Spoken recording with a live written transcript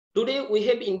Today we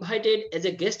have invited as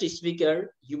a guest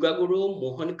speaker Yogaguru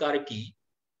Mohan.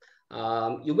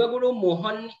 Yogaguru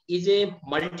Mohan is a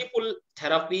multiple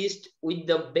therapist with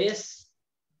the base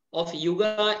of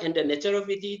yoga and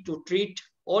naturopathy to treat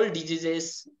all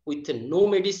diseases with no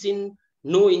medicine,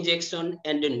 no injection,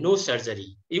 and no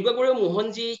surgery. Yogaguru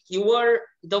Mohanji, you are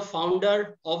the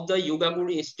founder of the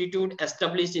Yogaguru Institute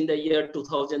established in the year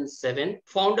 2007,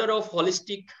 founder of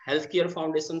Holistic Healthcare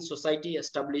Foundation Society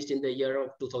established in the year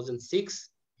of 2006.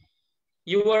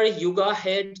 You are Yoga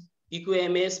Head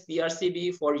PQMS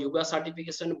PRCB for Yoga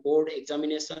Certification Board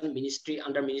Examination Ministry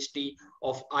under Ministry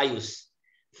of Ayush.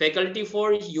 Faculty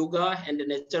for Yoga and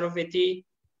Naturopathy,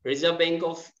 Reserve Bank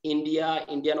of India,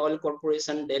 Indian Oil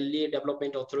Corporation, Delhi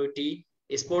Development Authority,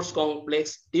 Sports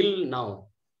Complex till now.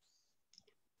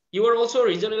 You are also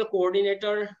regional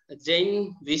coordinator,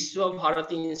 Jain Vishwa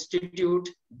Bharati Institute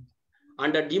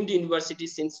under Deemed University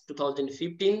since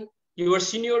 2015. You are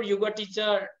senior yoga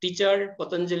teacher,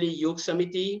 Patanjali Yoga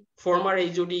Samiti, former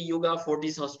HOD Yoga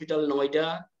Fortis Hospital,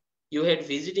 Noida. You had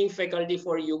visiting faculty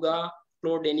for Yoga,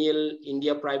 Flo Daniel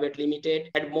India Private Limited,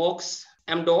 at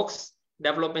MDOCS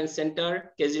Development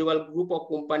Center, Kejriwal Group of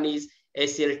Companies,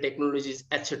 ACL Technologies,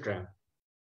 etc.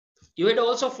 You had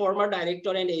also former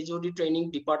director and HOD training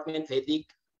department, Vedic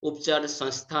Upchar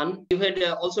Sansthan. You had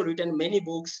also written many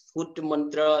books, Food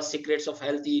Mantra, Secrets of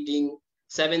Healthy Eating,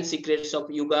 7 Secrets of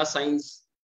Yoga Science,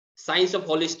 Science of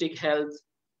Holistic Health.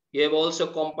 You have also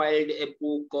compiled a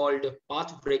book called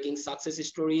Path Breaking Success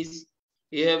Stories.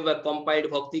 You have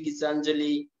compiled Bhakti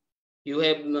Gitanjali. You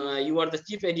are the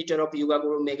chief editor of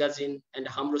Yogaguru magazine and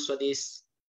Hamro Swadesh,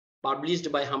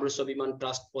 published by Hamro Swabiman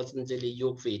Trust Patanjali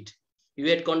Yogfit. You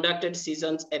had conducted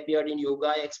seasons, appeared in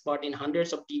Yoga Expert in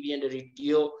hundreds of TV and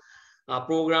radio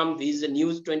program, with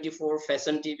News 24,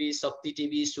 Fashion TV, Shakti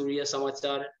TV, Surya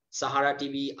Samachar, Sahara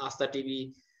TV, Asta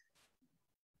TV,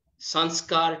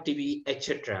 Sanskar TV,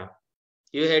 etc.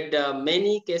 You had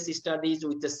many case studies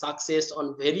with the success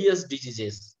on various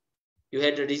diseases. You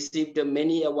had received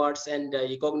many awards and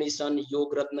recognition,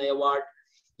 Yog Ratna Award,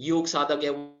 Yog Sadhak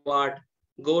Award,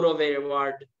 Gaurav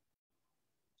Award,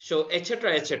 so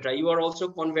etc. etc. You are also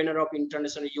convener of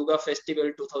International Yoga Festival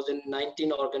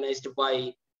 2019 organized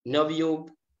by Navyog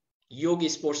Yogi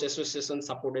Sports Association,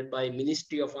 supported by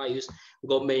Ministry of Ayush,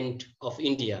 Government of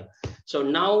India. So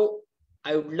now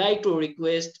I would like to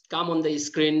request, come on the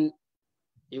screen,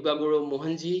 Yogaguru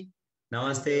Mohanji.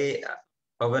 Namaste,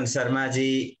 Pavan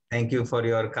Sharma-ji. Thank you for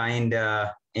your kind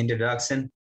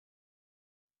introduction.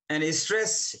 And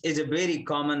stress is a very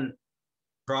common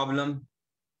problem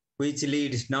which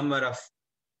leads number of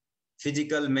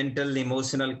physical, mental,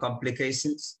 emotional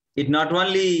complications. It not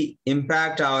only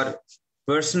impacts our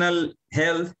personal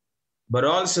health, but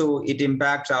also it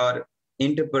impacts our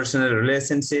interpersonal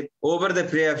relationship. Over the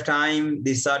period of time,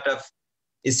 these sort of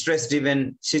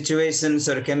stress-driven situations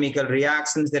or chemical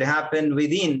reactions that happen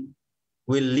within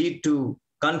will lead to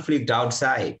conflict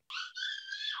outside.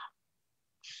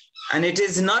 And it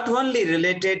is not only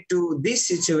related to these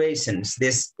situations,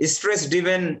 this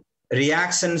stress-driven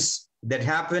reactions that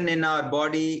happen in our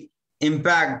body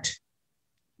impact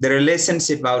the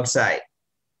relationship outside.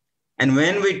 And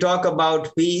when we talk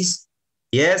about peace,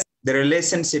 yes, the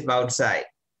relationship outside.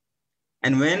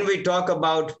 And when we talk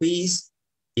about peace,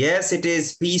 yes, it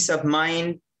is peace of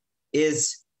mind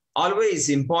is always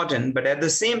important, but at the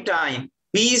same time,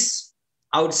 peace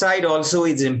outside also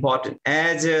is important.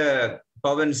 As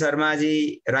Pavan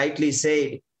Sharma-ji rightly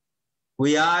said,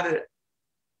 we are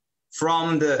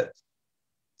from the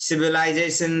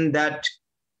civilization that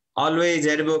always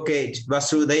advocate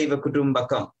Vasudhaiva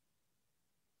Kutumbakam.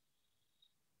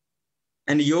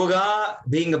 And yoga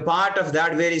being a part of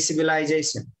that very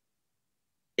civilization,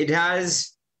 it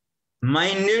has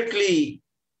minutely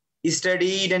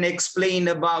studied and explained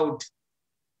about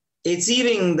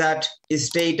achieving that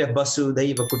state of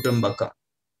Vasudhaiva Kutumbakam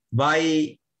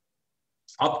by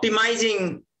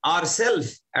optimizing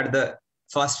ourselves at the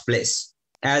first place.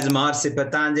 As Maharishi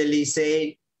Patanjali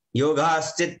said, Yoga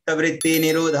Chitta Vritti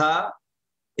Nirodha,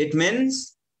 it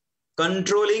means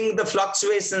controlling the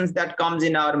fluctuations that comes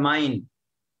in our mind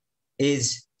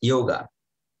is yoga.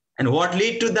 And what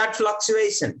lead to that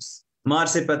fluctuations?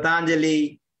 Maharishi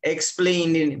Patanjali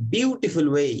explained in a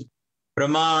beautiful way.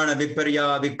 Pramana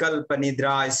viparya vikalpa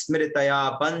nidra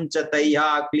smritaya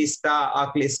panchataya klista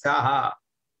aklistaha.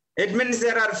 It means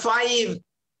there are 5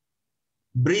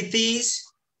 breathes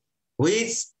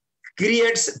which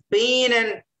creates pain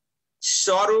and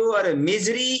sorrow or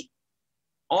misery,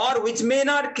 or which may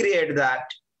not create that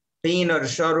pain or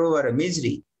sorrow or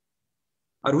misery,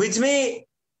 or which may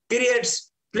create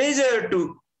pleasure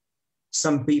to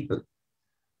some people.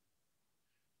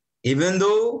 even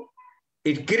though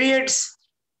it creates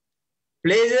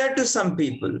pleasure to some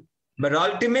people, but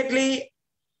ultimately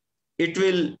it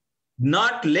will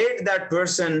not let that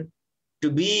person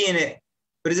to be in a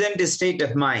present state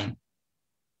of mind.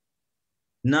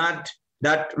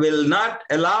 That will not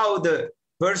allow the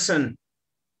person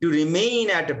to remain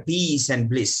at a peace and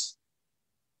bliss.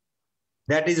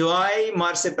 That is why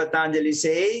Maharishi Patanjali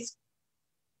says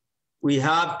we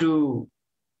have to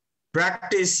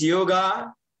practice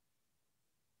yoga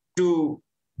to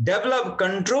develop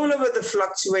control over the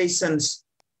fluctuations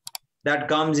that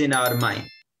comes in our mind.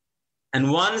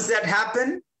 And once that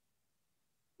happens,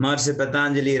 Maharishi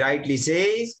Patanjali rightly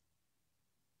says,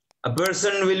 a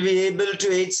person will be able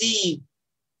to achieve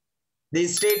the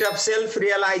state of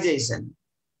self-realization.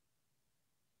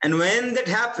 And when that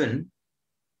happens,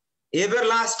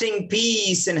 everlasting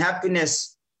peace and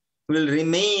happiness will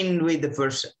remain with the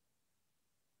person.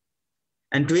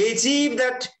 And to achieve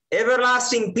that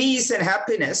everlasting peace and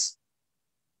happiness,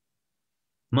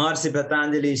 Maharishi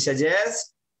Patanjali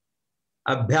suggests,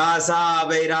 Abhyasa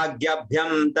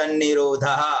vairagyabhyam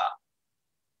tannirodha.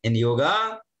 In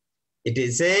yoga, it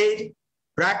is said,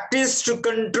 practice to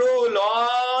control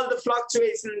all the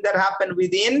fluctuations that happen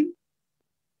within.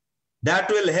 That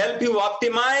will help you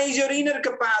optimize your inner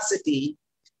capacity.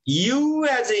 You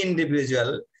as an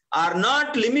individual are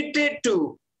not limited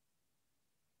to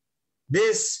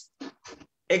this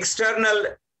external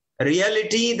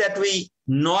reality that we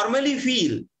normally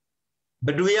feel,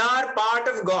 but we are part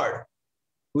of God.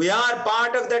 We are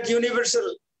part of that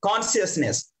universal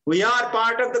consciousness. We are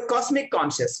part of the cosmic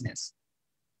consciousness.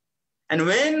 And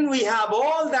when we have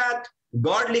all that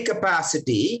godly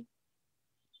capacity,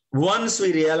 once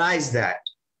we realize that,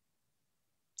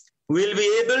 we'll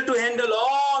be able to handle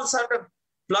all sort of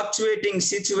fluctuating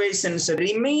situations,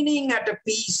 remaining at a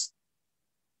peace,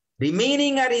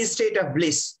 remaining at a state of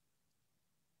bliss.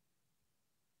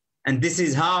 And this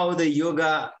is how the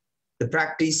yoga, the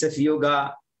practice of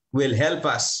yoga will help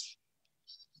us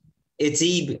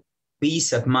achieve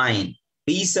peace of mind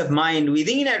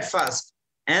within at first,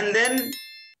 and then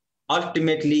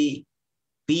ultimately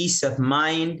peace of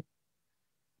mind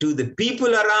to the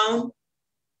people around.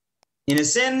 In a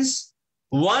sense,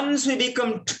 once we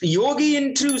become yogi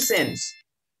in true sense,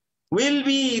 we'll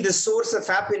be the source of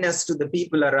happiness to the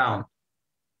people around.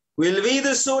 We'll be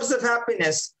the source of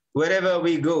happiness wherever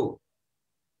we go,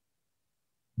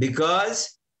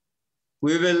 because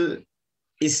we will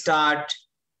start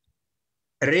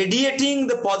radiating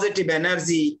the positive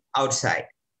energy outside.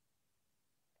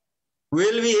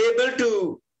 We'll be able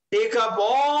to take up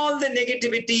all the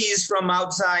negativities from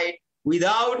outside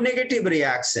without negative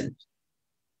reaction,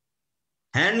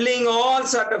 handling all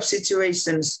sort of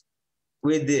situations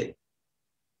with the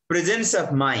presence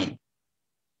of mind.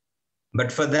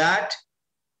 But for that,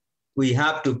 we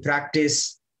have to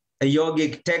practice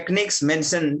yogic techniques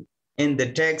mentioned in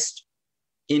the text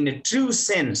in a true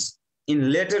sense,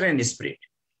 in letter and spirit.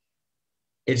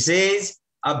 It says,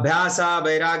 Abhyasa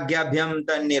vairagyabhyam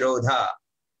tannirodha.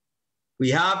 We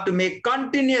have to make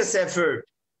continuous effort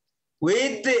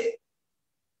with the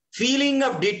feeling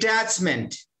of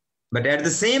detachment, but at the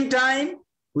same time,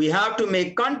 we have to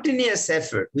make continuous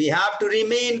effort. We have to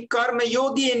remain karma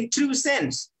yogi in true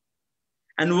sense.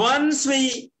 And once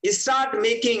we start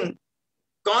making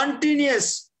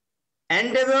continuous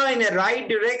endeavor in a right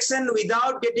direction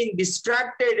without getting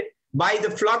distracted by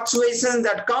the fluctuations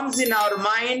that comes in our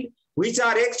mind, which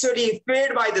are actually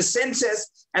fed by the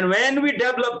senses, and when we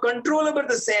develop control over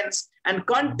the sense and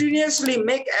continuously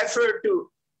make effort to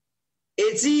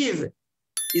achieve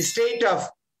a state of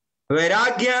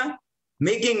vairagya,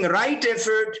 making right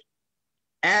effort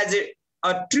as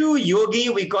a true yogi,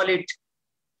 we call it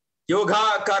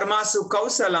yoga karmasu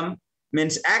kausalam,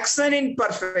 means action in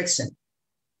perfection,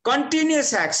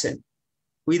 continuous action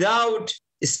without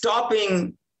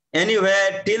stopping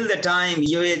anywhere till the time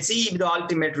you achieve the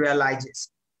ultimate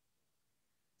realization.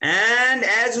 And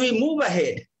as we move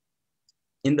ahead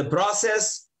in the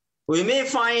process, we may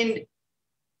find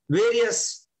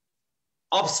various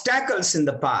obstacles in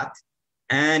the path.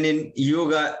 And in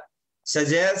yoga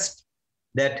suggests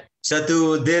that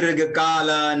Satu Dirgha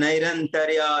Kala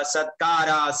Nairantarya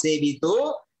Satkara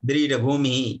Sevito Drida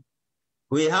Bhumi.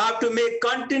 We have to make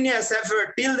continuous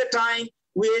effort till the time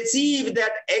we achieve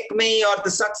that acme or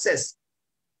the success.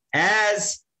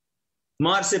 As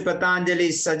Maharishi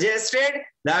Patanjali suggested,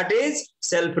 that is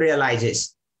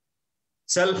self-realization,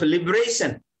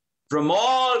 self-liberation from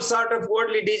all sort of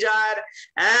worldly desire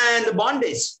and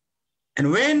bondage.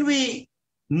 And when we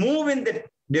move in that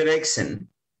direction,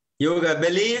 yoga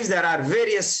believes there are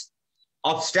various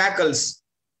obstacles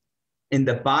in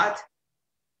the path.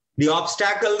 The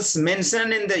obstacles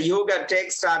mentioned in the yoga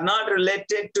text are not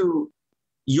related to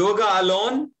yoga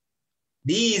alone.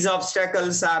 These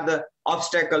obstacles are the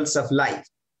obstacles of life.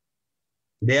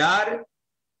 They are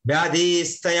Vyadhi,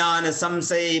 Stayan,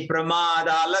 Samsay, Pramad,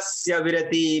 Alasya,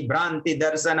 Virati, Bhranti,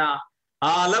 Darsana,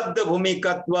 Alabda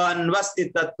Bhumikatva,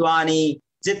 Anvasti Tatvani,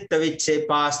 Chitta Viche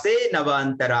Paste,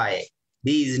 Navantaraye.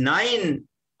 These 9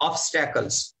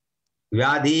 obstacles.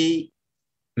 Vyadhi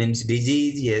means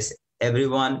disease, yes,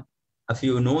 everyone of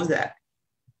you knows that.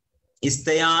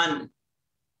 Istayan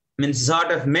means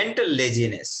sort of mental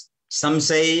laziness.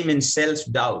 Samsay means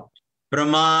self-doubt.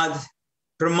 Pramad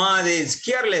is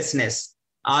carelessness.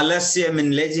 Alasya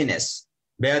means laziness.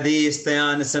 Vyadhi,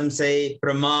 Stayan, Samsay,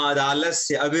 Pramad,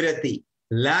 Alasya, Avirati.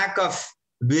 Lack of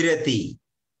virati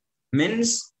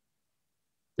means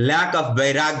lack of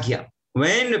vairagya.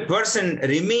 When a person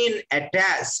remains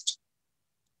attached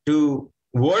to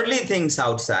worldly things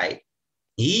outside,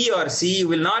 he or she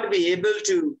will not be able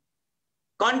to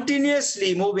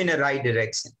continuously move in a right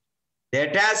direction. The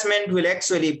attachment will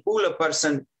actually pull a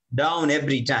person down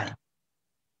every time.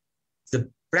 The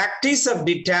practice of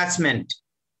detachment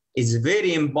is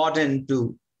very important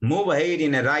to move ahead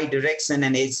in a right direction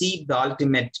and achieve the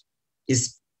ultimate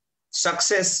is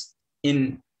success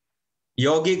in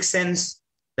yogic sense,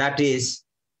 that is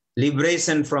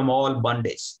liberation from all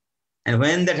bondage. And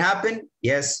when that happens,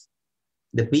 yes,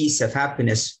 the peace of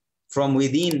happiness from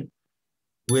within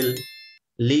will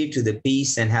lead to the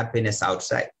peace and happiness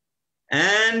outside.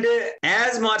 And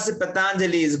as Maharishi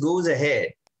Patanjali goes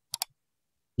ahead,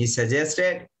 he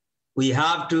suggested we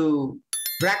have to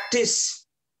practice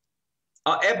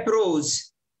our approach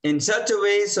in such a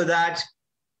way so that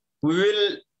we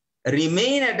will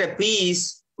remain at a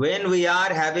peace when we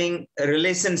are having a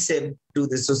relationship to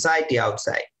the society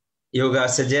outside. Yoga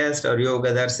suggests, or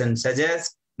Yoga Darshan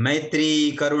suggests,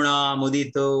 Maitri, Karuna,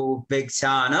 Mudito,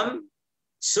 Upekshanam,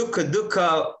 Sukha,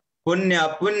 Dukha,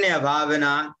 Punya,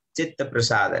 Bhavana, Chitta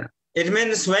Prasadana. It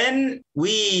means when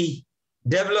we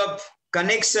develop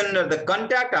connection or the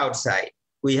contact outside,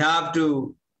 we have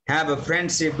to have a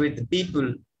friendship with the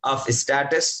people of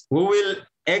status who will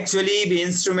actually be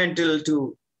instrumental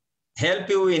to help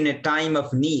you in a time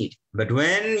of need. But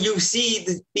when you see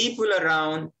the people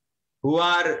around who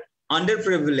are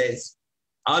underprivileged,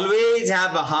 always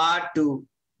have a heart to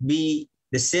be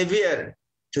the savior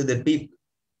to the people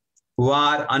who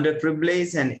are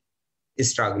underprivileged and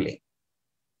struggling.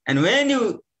 And when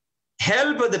you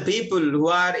help the people who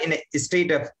are in a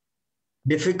state of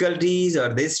difficulties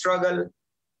or they struggle,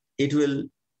 it will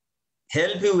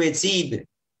help you achieve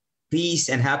peace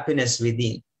and happiness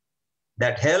within.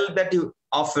 That help that you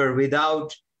offer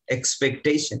without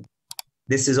expectation.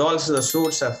 This is also a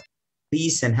source of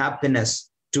peace and happiness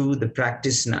to the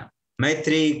practitioner.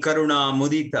 Maitri, Karuna,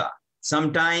 Mudita.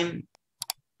 Sometimes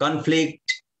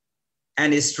conflict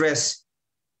and stress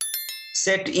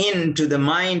set into the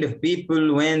mind of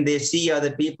people when they see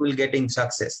other people getting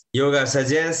success. Yoga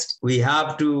suggests we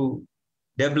have to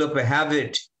develop a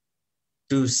habit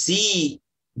to see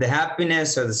the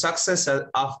happiness or the success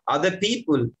of other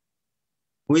people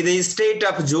with a state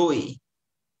of joy.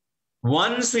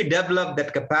 Once we develop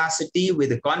that capacity with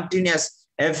the continuous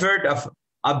effort of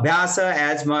abhyasa,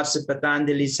 as Maharishi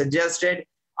Patanjali suggested,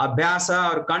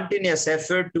 abhyasa or continuous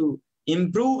effort to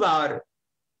improve our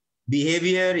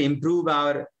behavior, improve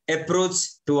our approach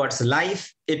towards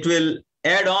life, it will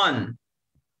add on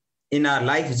in our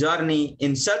life journey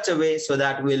in such a way so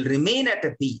that we'll remain at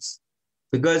a peace.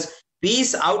 Because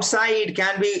peace outside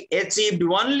can be achieved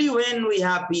only when we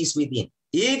have peace within.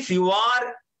 If you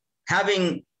are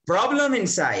having problem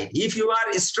inside, if you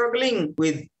are struggling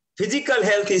with physical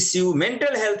health issue,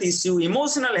 mental health issue,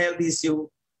 emotional health issue,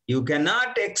 you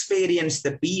cannot experience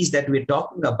the peace that we're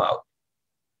talking about.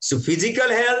 So physical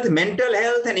health, mental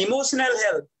health, and emotional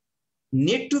health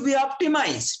need to be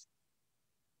optimized.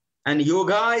 And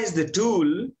yoga is the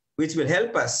tool which will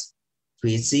help us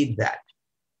to achieve that.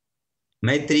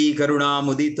 Maitri, Karuna,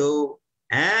 Mudito,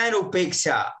 and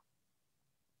Upeksha.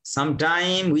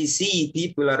 Sometimes we see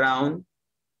people around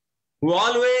who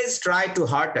always try to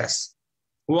hurt us,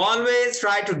 who always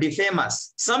try to defame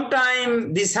us.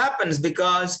 Sometimes this happens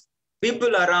because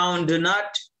people around do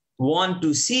not want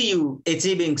to see you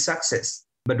achieving success.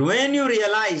 But when you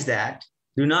realize that,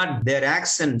 do not their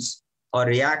actions or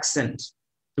reactions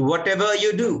to whatever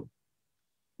you do.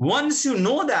 Once you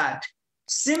know that,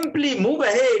 simply move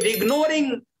ahead,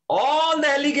 ignoring all the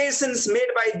allegations made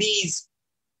by these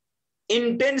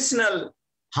intentional,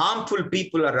 harmful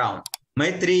people around.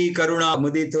 Maitri, Karuna,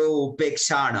 Mudito,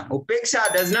 Upekshana.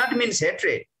 Upeksha does not mean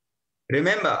hatred.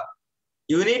 Remember,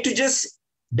 you need to just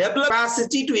develop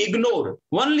capacity to ignore.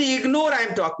 Only ignore I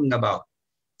am talking about.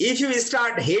 If you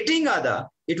start hating other,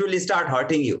 it will start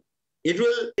hurting you. It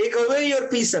will take away your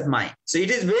peace of mind. So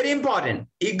it is very important.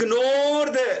 Ignore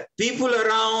the people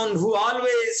around who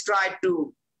always try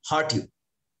to hurt you,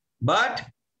 but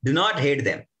do not hate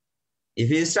them. If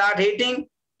you start hating,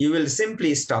 you will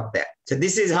simply stop that. So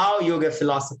this is how yoga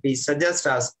philosophy suggests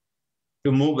us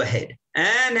to move ahead.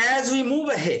 And as we move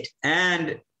ahead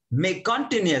and make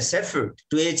continuous effort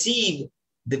to achieve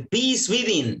the peace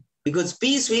within, because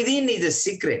peace within is a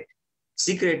secret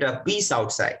of peace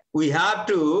outside. We have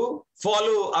to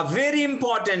follow a very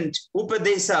important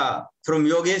upadesa from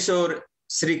Yogeshwar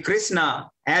Sri Krishna,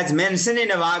 as mentioned in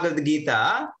the Bhagavad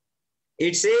Gita.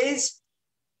 It says,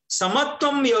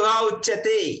 Samatvam yoga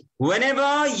uchyate.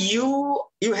 Whenever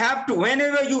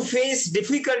you face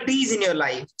difficulties in your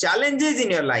life, challenges in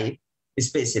your life,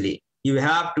 especially, you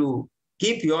have to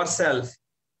keep yourself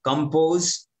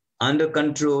composed, under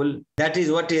control. That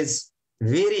is what is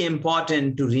very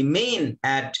important, to remain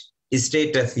at a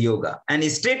state of yoga. And a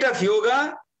state of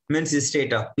yoga means a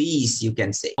state of peace, you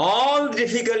can say. All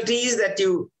difficulties that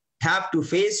you have to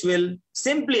face will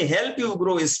simply help you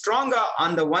grow stronger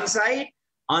on the one side.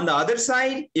 On the other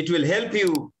side, it will help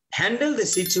you handle the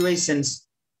situations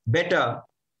better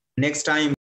next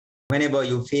time whenever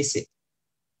you face it.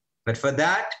 But for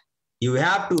that, you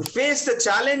have to face the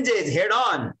challenges head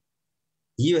on.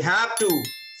 You have to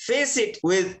face it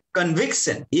with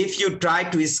conviction. If you try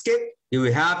to escape, you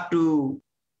have to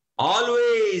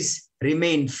always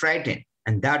remain frightened,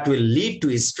 and that will lead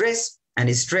to stress,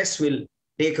 and stress will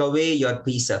take away your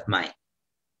peace of mind.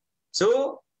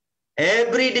 So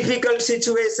every difficult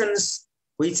situations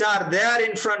which are there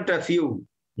in front of you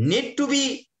need to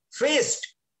be faced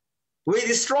with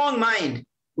a strong mind,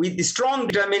 with strong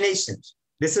determination.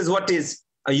 This is what is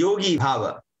a yogi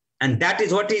bhava. And that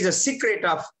is what is a secret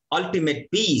of ultimate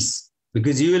peace,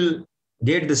 because you will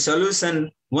get the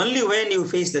solution only when you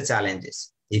face the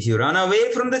challenges. If you run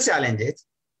away from the challenges,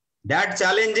 that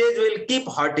challenges will keep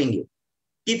hurting you,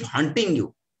 keep hunting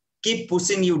you, keep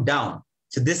pushing you down.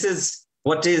 So this is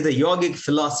what is the yogic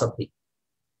philosophy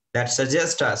that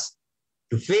suggests us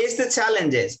to face the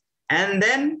challenges. And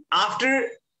then after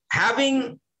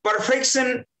having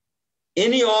perfection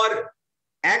in your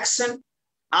action,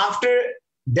 after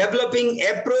developing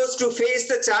approach to face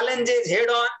the challenges head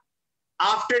on,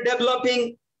 after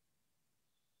developing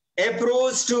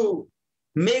approach to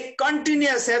make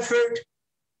continuous effort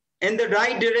in the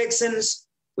right directions,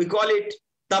 we call it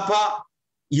tapa,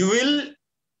 you will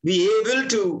be able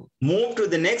to move to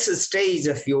the next stage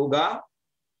of yoga.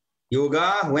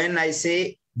 Yoga, when I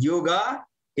say yoga,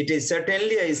 it is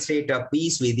certainly a state of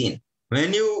peace within.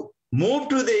 When you move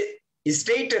to the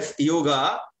state of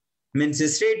yoga, means a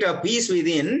state of peace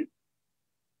within,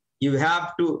 you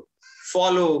have to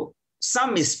follow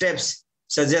some steps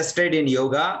suggested in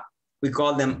yoga. We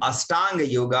call them Ashtanga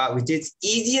yoga, which is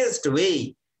easiest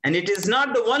way. And it is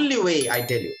not the only way, I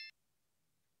tell you.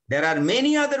 There are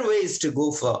many other ways to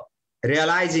go for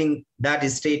realizing that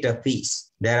state of peace.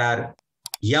 There are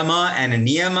yama and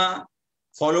niyama,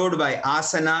 followed by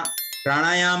asana,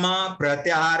 pranayama,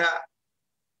 pratyahara,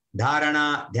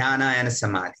 dharana, dhyana, and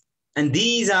samadhi. And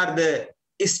these are the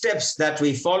steps that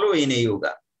we follow in a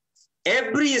yoga.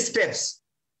 Every steps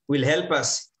will help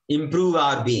us improve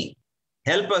our being,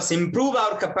 help us improve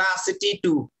our capacity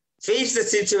to face the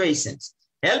situations,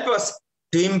 help us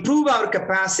to improve our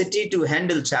capacity to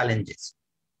handle challenges.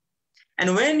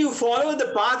 And when you follow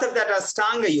the path of that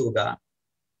Ashtanga yoga,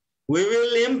 we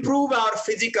will improve our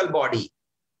physical body,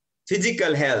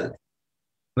 physical health.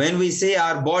 When we say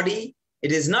our body,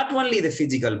 it is not only the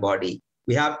physical body.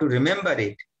 We have to remember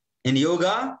it. In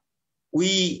yoga,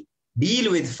 we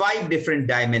deal with 5 different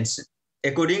dimensions.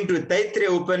 According to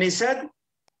Taittiriya Upanishad,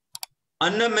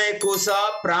 Annamaya kosa,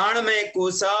 Pranamaya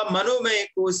kosa, Manomaya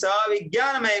kosa,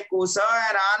 Vijnanamaya kosa,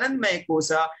 and Anandmaya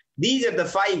kosa. These are the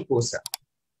 5 kosa.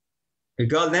 We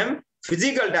call them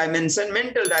physical dimension,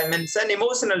 mental dimension,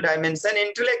 emotional dimension,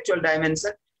 intellectual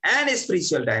dimension, and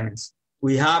spiritual dimension.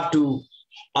 We have to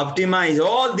optimize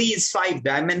all these 5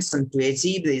 dimensions to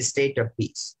achieve the state of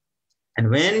peace. And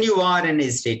when you are in a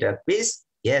state of peace,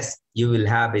 yes, you will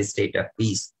have a state of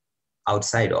peace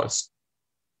outside also.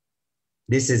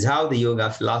 This is how the yoga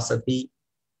philosophy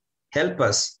helps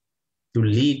us to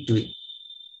lead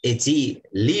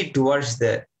towards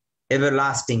the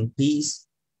everlasting peace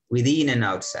within and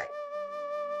outside.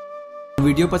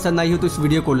 Video पसंद आई हो तो इस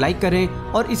video को like करें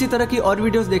और इसी तरह की और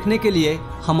वीडियोस देखने के लिए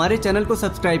हमारे चैनल को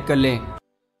सब्सक्राइब कर लें।